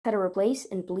How to replace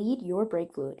and bleed your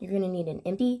brake fluid. You're going to need an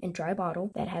empty and dry bottle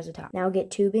that has a top. Now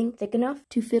get tubing thick enough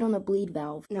to fit on the bleed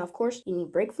valve. Now, of course, you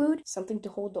need brake fluid, something to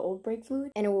hold the old brake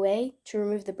fluid, and a way to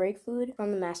remove the brake fluid from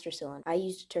the master cylinder. I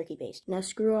used a turkey baste. Now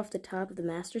screw off the top of the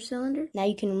master cylinder. Now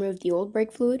you can remove the old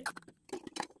brake fluid.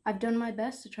 I've done my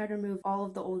best to try to remove all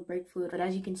of the old brake fluid, but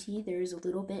as you can see, there is a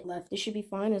little bit left. This should be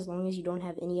fine as long as you don't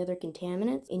have any other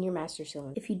contaminants in your master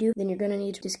cylinder. If you do, then you're going to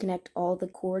need to disconnect all the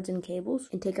cords and cables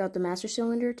and take out the master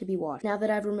cylinder to be washed. Now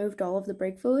that I've removed all of the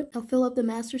brake fluid, I'll fill up the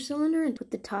master cylinder and put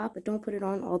the top, but don't put it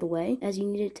on all the way, as you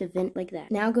need it to vent like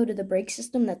that. Now go to the brake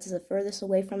system that's the furthest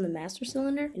away from the master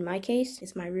cylinder. In my case,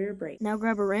 it's my rear brake. Now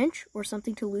grab a wrench or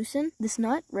something to loosen this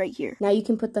nut right here. Now you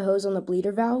can put the hose on the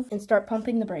bleeder valve and start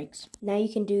pumping the brakes. Now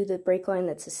you can do the brake line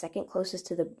that's the second closest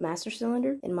to the master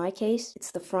cylinder. In my case,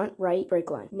 it's the front right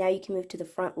brake line. Now you can move to the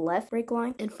front left brake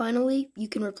line. And finally, you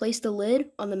can replace the lid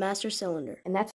on the master cylinder. And that's